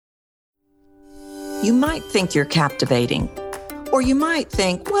You might think you're captivating, or you might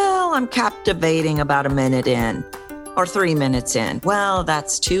think, well, I'm captivating about a minute in or 3 minutes in. Well,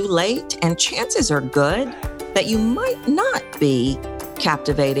 that's too late, and chances are good that you might not be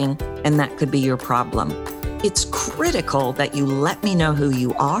captivating, and that could be your problem. It's critical that you let me know who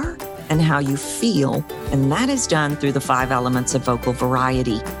you are and how you feel, and that is done through the 5 elements of vocal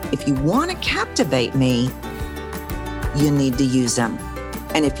variety. If you want to captivate me, you need to use them.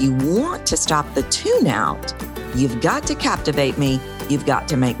 And if you want to stop the tune out, you've got to captivate me. You've got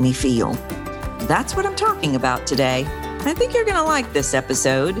to make me feel. That's what I'm talking about today. I think you're going to like this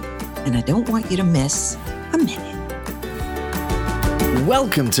episode, and I don't want you to miss a minute.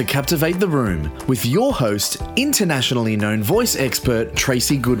 Welcome to Captivate the Room with your host, internationally known voice expert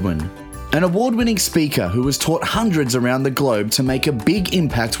Tracy Goodwin, an award-winning speaker who has taught hundreds around the globe to make a big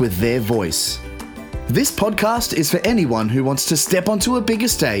impact with their voice. This podcast is for anyone who wants to step onto a bigger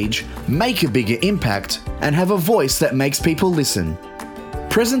stage, make a bigger impact, and have a voice that makes people listen.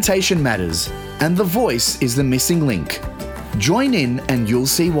 Presentation matters, and the voice is the missing link. Join in and you'll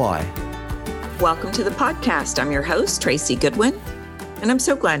see why. Welcome to the podcast. I'm your host, Tracy Goodwin, and I'm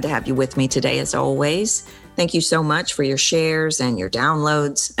so glad to have you with me today as always. Thank you so much for your shares and your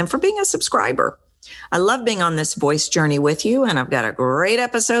downloads and for being a subscriber. I love being on this voice journey with you, and I've got a great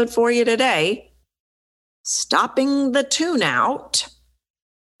episode for you today. Stopping the tune out,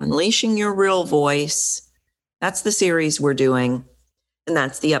 unleashing your real voice. That's the series we're doing. And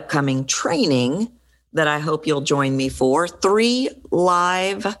that's the upcoming training that I hope you'll join me for. 3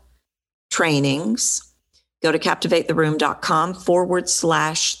 live trainings. Go to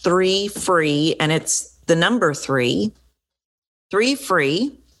captivatetheroom.com/3 free. And it's the number 3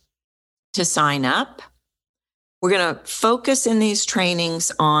 free to sign up. We're going to focus in these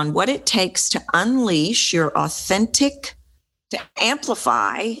trainings on what it takes to unleash your authentic, to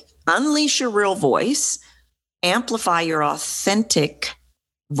amplify, unleash your real voice, amplify your authentic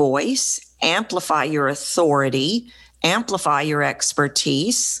voice, amplify your authority, amplify your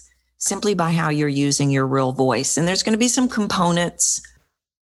expertise simply by how you're using your real voice. And there's going to be some components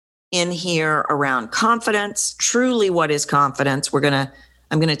in here around confidence. Truly, what is confidence?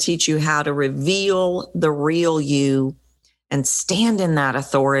 I'm going to teach you how to reveal the real you and stand in that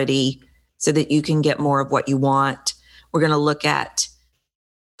authority so that you can get more of what you want. We're going to look at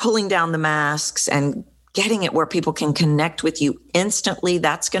pulling down the masks and getting it where people can connect with you instantly.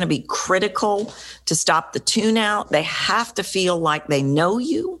 That's going to be critical to stop the tune out. They have to feel like they know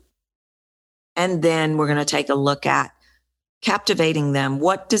you. And then we're going to take a look at captivating them.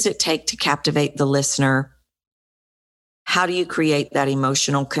 What does it take to captivate the listener? How do you create that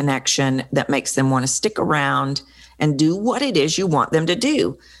emotional connection that makes them want to stick around and do what it is you want them to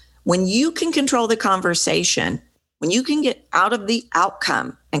do? When you can control the conversation, when you can get out of the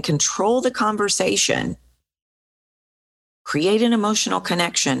outcome and control the conversation, create an emotional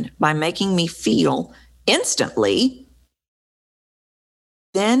connection by making me feel instantly,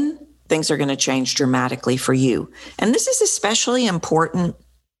 then things are going to change dramatically for you. And this is especially important.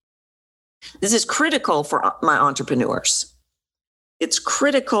 This is critical for my entrepreneurs. It's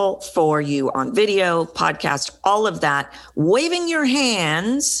critical for you on video, podcast, all of that. Waving your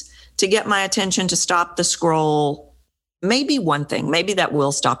hands to get my attention to stop the scroll may be one thing. Maybe that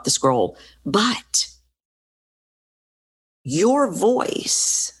will stop the scroll. But your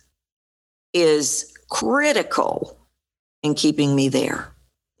voice is critical in keeping me there,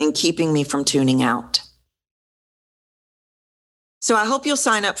 in keeping me from tuning out. So I hope you'll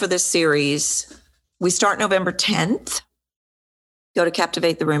sign up for this series. We start November 10th. Go to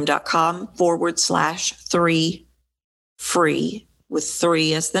captivatetheroom.com/3 free with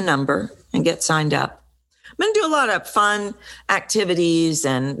 3 as the number and get signed up. I'm going to do a lot of fun activities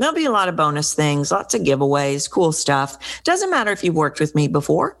and there'll be a lot of bonus things, lots of giveaways, cool stuff. Doesn't matter if you've worked with me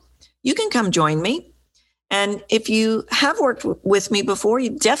before. You can come join me. And if you have worked with me before,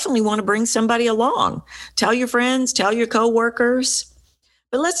 you definitely want to bring somebody along. Tell your friends, tell your coworkers.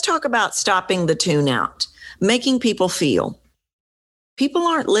 But let's talk about stopping the tune out, making people feel. People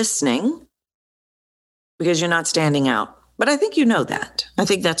aren't listening because you're not standing out. But I think you know that. I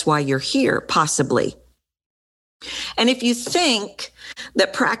think that's why you're here, possibly. And if you think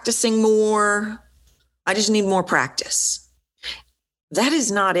that practicing more, I just need more practice. That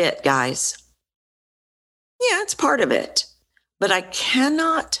is not it, guys. Yeah, it's part of it. But I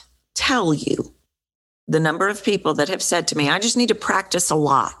cannot tell you the number of people that have said to me, I just need to practice a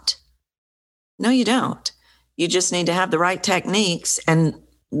lot. No, you don't. You just need to have the right techniques. And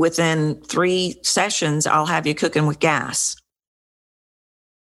within 3 sessions, I'll have you cooking with gas.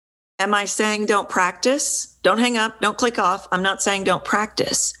 Am I saying don't practice? Don't hang up. Don't click off. I'm not saying don't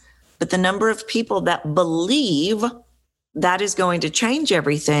practice. But the number of people that believe that is going to change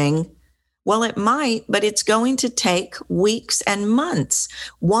everything, well, it might, but it's going to take weeks and months.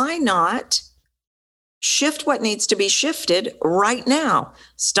 Why not shift what needs to be shifted right now?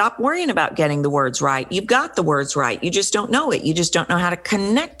 Stop worrying about getting the words right. You've got the words right. You just don't know it. You just don't know how to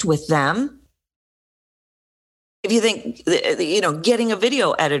connect with them. If you think, getting a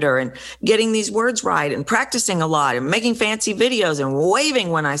video editor and getting these words right and practicing a lot and making fancy videos and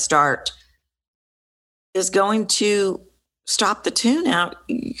waving when I start is going to stop the tune out,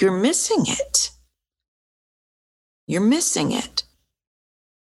 you're missing it. You're missing it.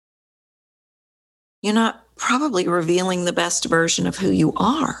 You're not probably revealing the best version of who you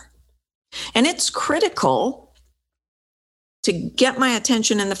are. And it's critical to get my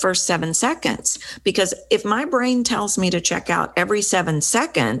attention in the first 7 seconds, because if my brain tells me to check out every 7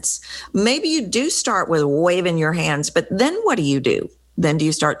 seconds, maybe you do start with waving your hands, but then what do? Then do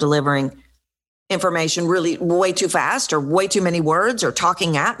you start delivering information really way too fast, or way too many words, or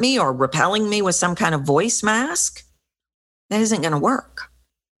talking at me, or repelling me with some kind of voice mask? That isn't going to work.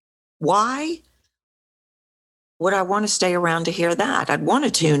 Why would I want to stay around to hear that? I'd want to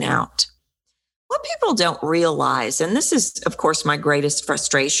tune out. What people don't realize, and this is, of course, my greatest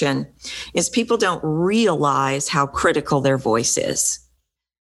frustration, is people don't realize how critical their voice is.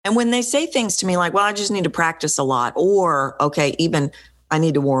 And when they say things to me like, well, I just need to practice a lot, or, okay, even I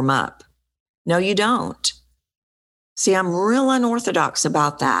need to warm up. No, you don't. See, I'm real unorthodox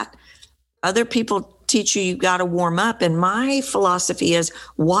about that. Other people teach you got to warm up. And my philosophy is,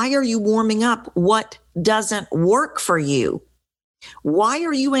 why are you warming up what doesn't work for you? Why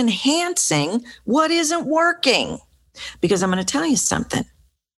are you enhancing what isn't working? Because I'm going to tell you something.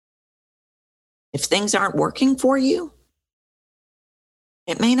 If things aren't working for you,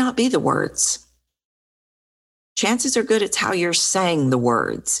 it may not be the words. Chances are good it's how you're saying the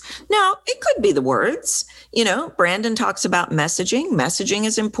words. Now, it could be the words. Brandon talks about messaging. Messaging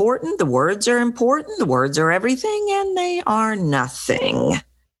is important. The words are important. The words are everything, and they are nothing.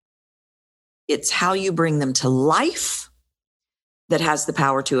 It's how you bring them to life that has the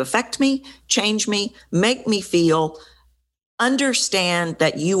power to affect me, change me, make me feel, understand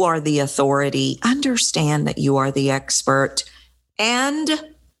that you are the authority, understand that you are the expert, and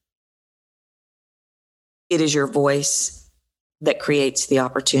it is your voice that creates the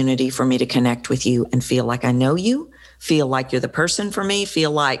opportunity for me to connect with you and feel like I know you, feel like you're the person for me,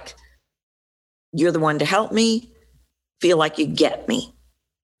 feel like you're the one to help me, feel like you get me,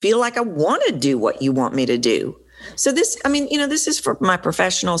 feel like I want to do what you want me to do. So this is for my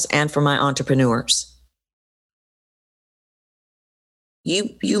professionals and for my entrepreneurs.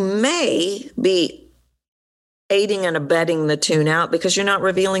 You may be aiding and abetting the tune out because you're not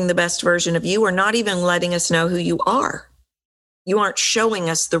revealing the best version of you, or not even letting us know who you are. You aren't showing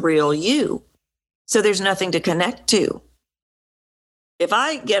us the real you. So there's nothing to connect to. If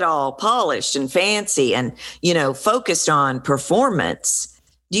I get all polished and fancy and, focused on performance,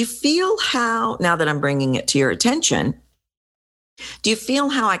 do you feel how, now that I'm bringing it to your attention, do you feel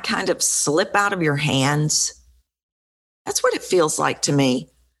how I kind of slip out of your hands? That's what it feels like to me.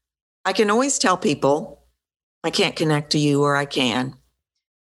 I can always tell people, I can't connect to you, or I can.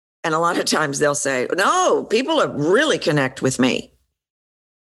 And a lot of times they'll say, no, people really connect with me.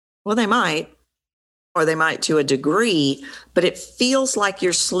 Well, they might, or they might to a degree, but it feels like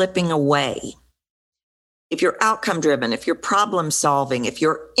you're slipping away. If you're outcome driven, if you're problem solving, if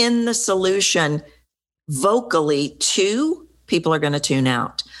you're in the solution vocally too, people are going to tune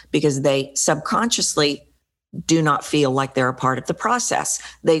out because they subconsciously do not feel like they're a part of the process.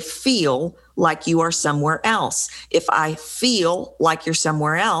 They feel like you are somewhere else. If I feel like you're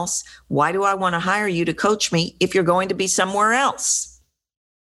somewhere else, why do I want to hire you to coach me if you're going to be somewhere else?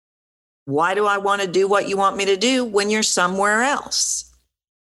 Why do I want to do what you want me to do when you're somewhere else?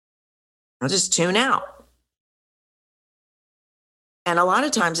 I'll just tune out. And a lot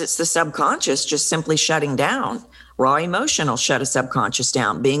of times it's the subconscious just simply shutting down. Raw emotion will shut a subconscious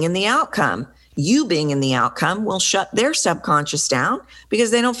down. Being in the outcome, you being in the outcome will shut their subconscious down because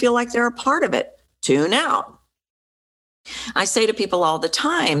they don't feel like they're a part of it. Tune out. I say to people all the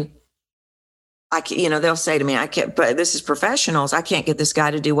time, they'll say to me, I can't, but this is professionals. I can't get this guy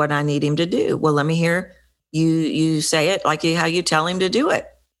to do what I need him to do. Well, let me hear you say it like how you tell him to do it.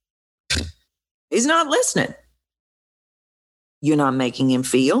 He's not listening. You're not making him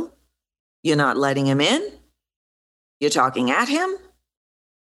feel. You're not letting him in. You're talking at him.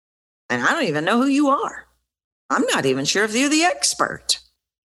 And I don't even know who you are. I'm not even sure if you're the expert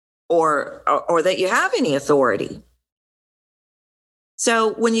or that you have any authority.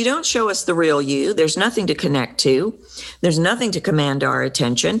 So when you don't show us the real you, there's nothing to connect to. There's nothing to command our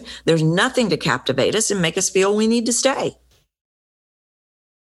attention. There's nothing to captivate us and make us feel we need to stay.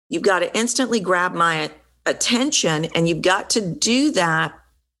 You've got to instantly grab my attention, and you've got to do that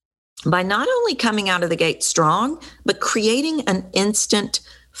by not only coming out of the gate strong, but creating an instant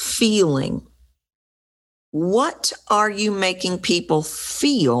feeling. What are you making people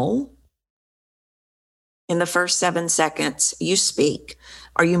feel in the first 7 seconds you speak?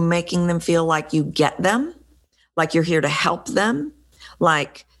 Are you making them feel like you get them? Like you're here to help them?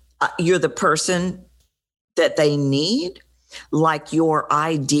 Like you're the person that they need? Like your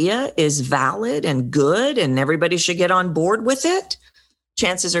idea is valid and good and everybody should get on board with it?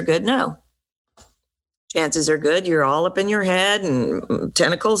 Chances are good, no. Chances are good you're all up in your head and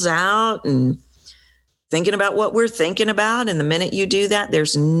tentacles out and thinking about what we're thinking about. And the minute you do that,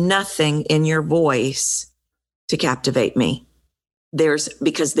 there's nothing in your voice to captivate me.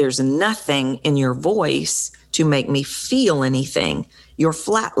 Because there's nothing in your voice to make me feel anything. You're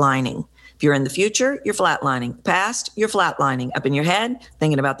flatlining. If you're in the future, you're flatlining. Past, you're flatlining. Up in your head,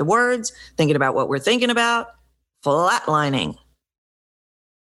 thinking about the words, thinking about what we're thinking about, flatlining.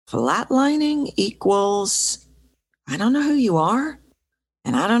 Flatlining equals, I don't know who you are,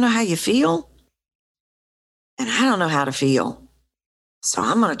 and I don't know how you feel, and I don't know how to feel. So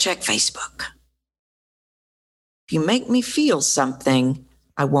I'm going to check Facebook. If you make me feel something,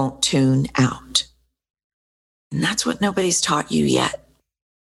 I won't tune out. And that's what nobody's taught you yet.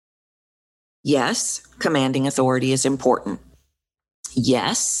 Yes, commanding authority is important.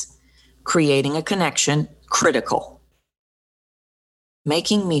 Yes, creating a connection, critical.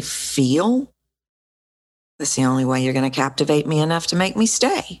 Making me feel, that's the only way you're going to captivate me enough to make me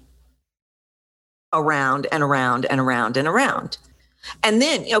stay. Around and around and around and around. And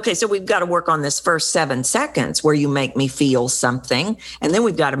then, okay, so we've got to work on this first 7 seconds where you make me feel something, and then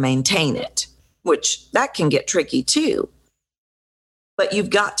we've got to maintain it, which that can get tricky too. But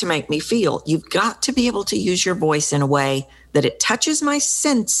you've got to make me feel. You've got to be able to use your voice in a way that it touches my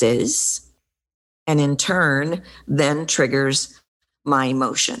senses and in turn then triggers my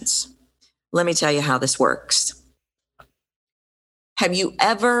emotions. Let me tell you how this works. Have you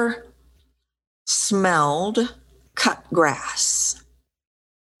ever smelled cut grass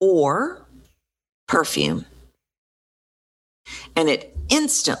or perfume, and it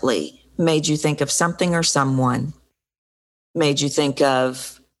instantly made you think of something or someone? Made you think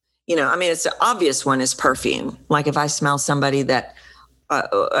of, it's the obvious one is perfume. Like if I smell somebody that,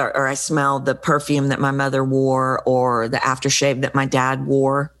 or I smell the perfume that my mother wore or the aftershave that my dad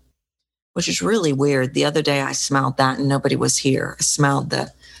wore, which is really weird. The other day I smelled that and nobody was here. I smelled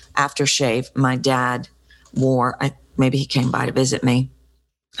the aftershave my dad wore. Maybe he came by to visit me.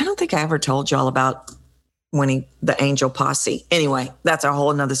 I don't think I ever told y'all about the angel posse. Anyway, that's a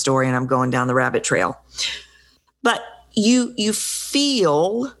whole nother story and I'm going down the rabbit trail. But you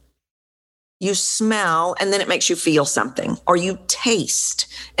feel, you smell, and then it makes you feel something. Or you taste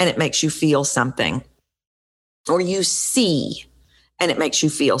and it makes you feel something. Or you see and it makes you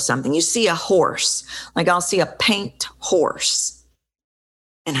feel something. You see a horse, like I'll see a paint horse.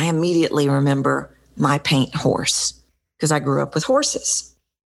 And I immediately remember my paint horse because I grew up with horses.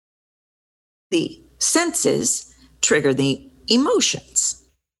 The senses trigger the emotions.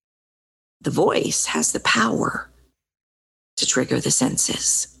 The voice has the power to trigger the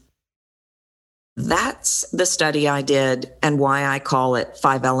senses. That's the study I did and why I call it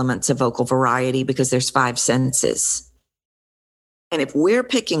 5 elements of vocal variety, because there's 5 senses. And if we're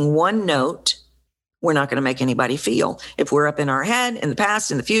picking one note, we're not going to make anybody feel. If we're up in our head, in the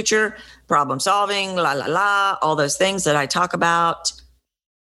past, in the future, problem solving, la, la, la, all those things that I talk about,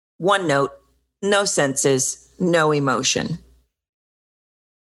 one note, no senses, no emotion.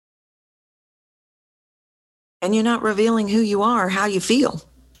 And you're not revealing who you are, how you feel.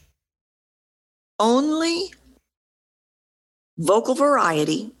 Only vocal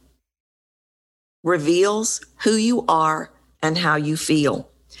variety reveals who you are and how you feel.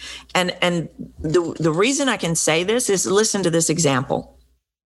 And the reason I can say this is listen to this example.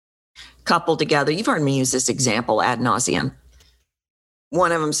 Coupled together, you've heard me use this example ad nauseum.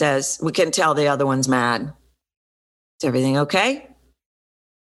 One of them says, we can tell the other one's mad. Is everything okay?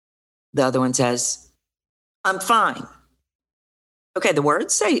 The other one says, I'm fine. Okay, the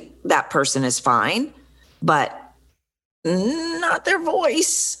words say that person is fine, but not their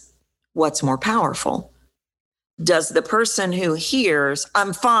voice. What's more powerful? Does the person who hears,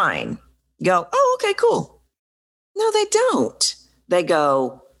 I'm fine, go, oh, okay, cool? No, they don't. They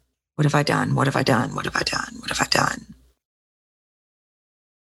go, what have I done? What have I done? What have I done? What have I done?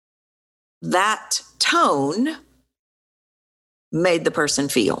 That tone made the person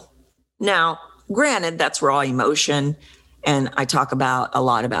feel. Now, granted, that's raw emotion. And I talk a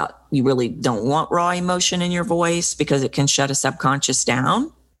lot about you really don't want raw emotion in your voice because it can shut a subconscious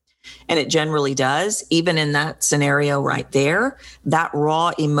down. And it generally does. Even in that scenario right there, that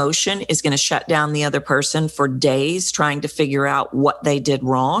raw emotion is going to shut down the other person for days trying to figure out what they did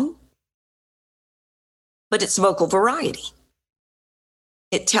wrong. But it's vocal variety.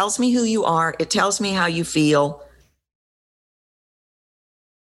 It tells me who you are. It tells me how you feel.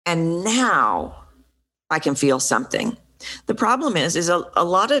 And now I can feel something. The problem is a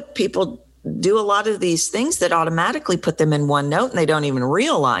lot of people do a lot of these things that automatically put them in one note and they don't even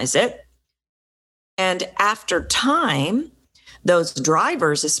realize it. And after time, those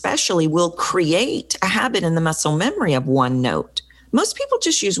drivers especially will create a habit in the muscle memory of one note. Most people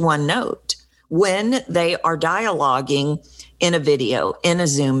just use one note when they are dialoguing in a video, in a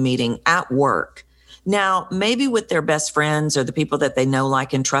Zoom meeting, at work. Now, maybe with their best friends or the people that they know,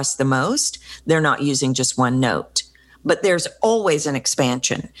 like, and trust the most, they're not using just one note. But there's always an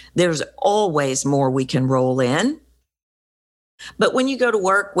expansion. There's always more we can roll in. But when you go to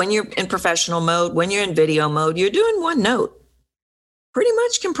work, when you're in professional mode, when you're in video mode, you're doing one note. Pretty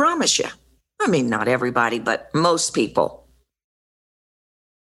much can promise you. I mean, not everybody, but most people.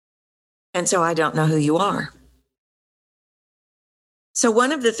 And so I don't know who you are. So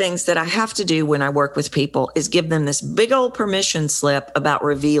one of the things that I have to do when I work with people is give them this big old permission slip about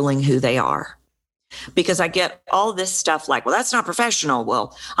revealing who they are. Because I get all this stuff like, well, that's not professional.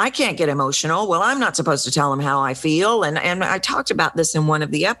 Well, I can't get emotional. Well, I'm not supposed to tell them how I feel. And I talked about this in one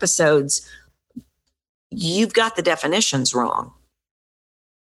of the episodes. You've got the definitions wrong.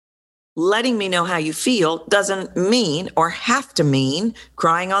 Letting me know how you feel doesn't mean or have to mean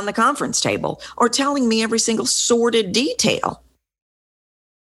crying on the conference table or telling me every single sordid detail.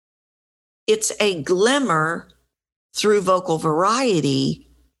 It's a glimmer through vocal variety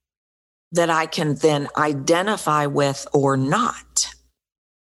that I can then identify with or not.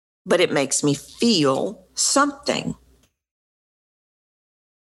 But it makes me feel something.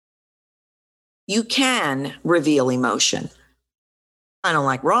 You can reveal emotion. I don't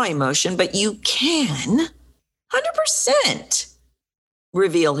like raw emotion, but you can 100%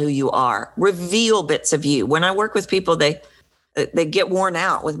 reveal who you are, reveal bits of you. When I work with people, they get worn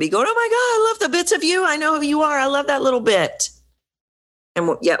out with me going, oh my God, I love the bits of you. I know who you are. I love that little bit. And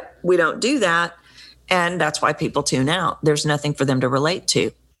yet we don't do that. And that's why people tune out. There's nothing for them to relate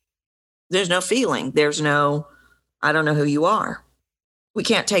to. There's no feeling. There's no, I don't know who you are. We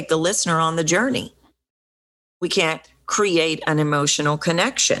can't take the listener on the journey. We can't create an emotional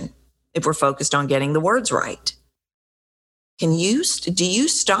connection if we're focused on getting the words right. Do you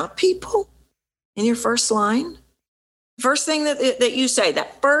stop people in your first line? First thing that you say,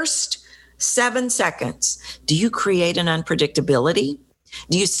 that first 7 seconds, do you create an unpredictability?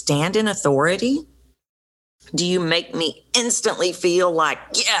 Do you stand in authority? Do you make me instantly feel like,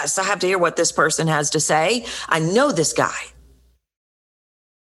 yes, I have to hear what this person has to say. I know this guy.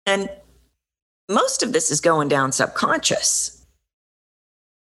 And most of this is going down subconscious.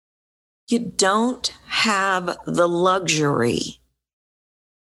 You don't have the luxury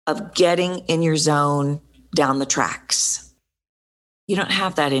of getting in your zone down the tracks. You don't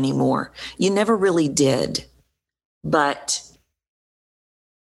have that anymore. You never really did. But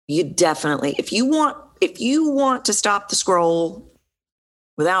you definitely, if you want to stop the scroll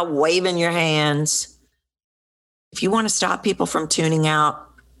without waving your hands, if you want to stop people from tuning out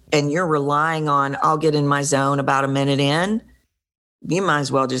and you're relying on, I'll get in my zone about a minute in, you might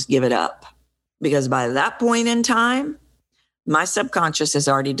as well just give it up. Because by that point in time, my subconscious has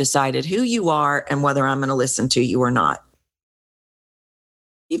already decided who you are and whether I'm going to listen to you or not.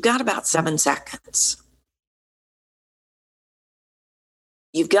 You've got about 7 seconds.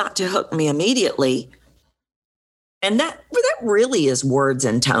 You've got to hook me immediately. And that really is words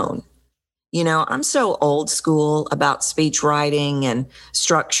and tone. You know, I'm so old school about speech writing and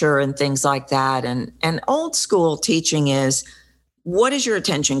structure and things like that. And old school teaching is, what is your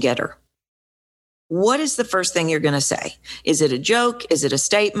attention getter? What is the first thing you're going to say? Is it a joke? Is it a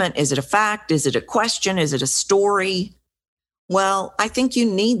statement? Is it a fact? Is it a question? Is it a story? Well, I think you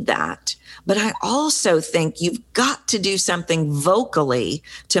need that. But I also think you've got to do something vocally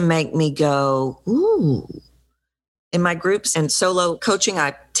to make me go, ooh. In my groups and solo coaching,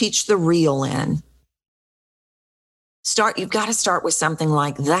 I teach the reel in. You've got to start with something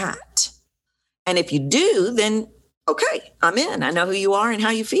like that. And if you do, then okay, I'm in. I know who you are and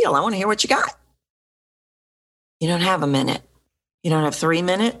how you feel. I want to hear what you got. You don't have a minute. You don't have 3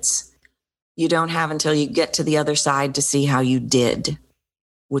 minutes. You don't have until you get to the other side to see how you did,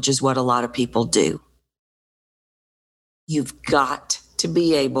 which is what a lot of people do. You've got to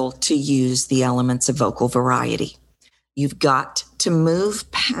be able to use the elements of vocal variety. You've got to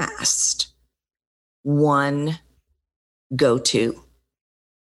move past one go-to.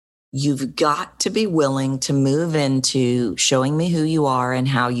 You've got to be willing to move into showing me who you are and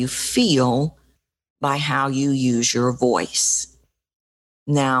how you feel by how you use your voice.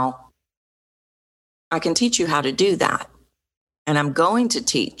 Now, I can teach you how to do that. And I'm going to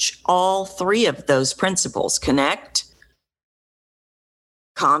teach all three of those principles: connect,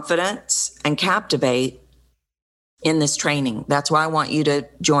 confidence, and captivate in this training. That's why I want you to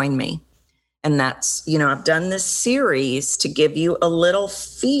join me. And that's, I've done this series to give you a little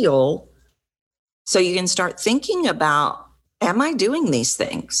feel so you can start thinking about, am I doing these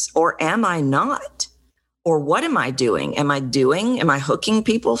things or am I not? Or what am I doing? Am I hooking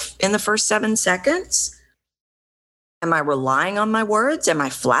people in the first 7 seconds? Am I relying on my words? Am I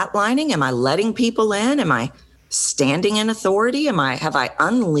flatlining? Am I letting people in? Am I standing in authority? Have I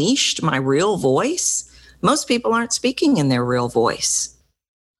unleashed my real voice? Most people aren't speaking in their real voice.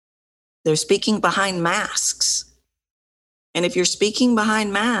 They're speaking behind masks. And if you're speaking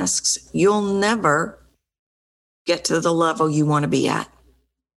behind masks, you'll never get to the level you want to be at.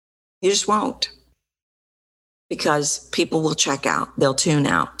 You just won't. Because people will check out. They'll tune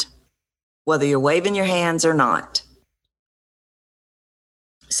out, whether you're waving your hands or not.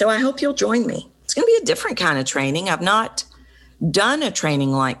 So I hope you'll join me. It's going to be a different kind of training. I've not done a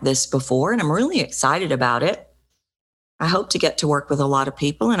training like this before, and I'm really excited about it. I hope to get to work with a lot of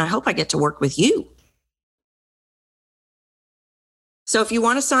people, and I hope I get to work with you. So if you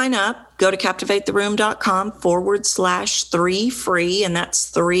want to sign up, go to captivatetheroom.com/3 free, and that's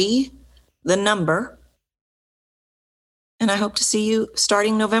 3, the number. And I hope to see you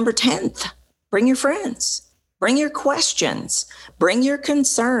starting November 10th. Bring your friends. Bring your questions, bring your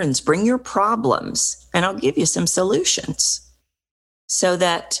concerns, bring your problems, and I'll give you some solutions so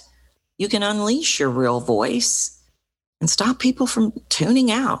that you can unleash your real voice and stop people from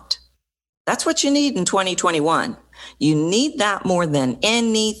tuning out. That's what you need in 2021. You need that more than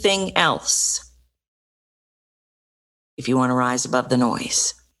anything else if you want to rise above the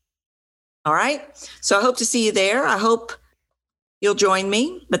noise. All right? So I hope to see you there. I hope you'll join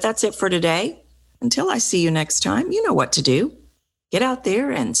me, but that's it for today. Until I see you next time, you know what to do. Get out there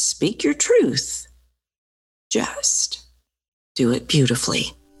and speak your truth. Just do it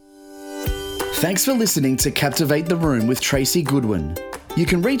beautifully. Thanks for listening to Captivate the Room with Tracy Goodwin. You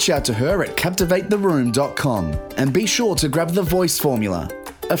can reach out to her at captivatetheroom.com and be sure to grab the Voice Formula,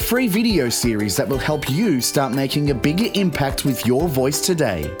 a free video series that will help you start making a bigger impact with your voice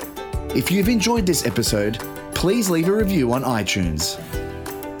today. If you've enjoyed this episode, please leave a review on iTunes.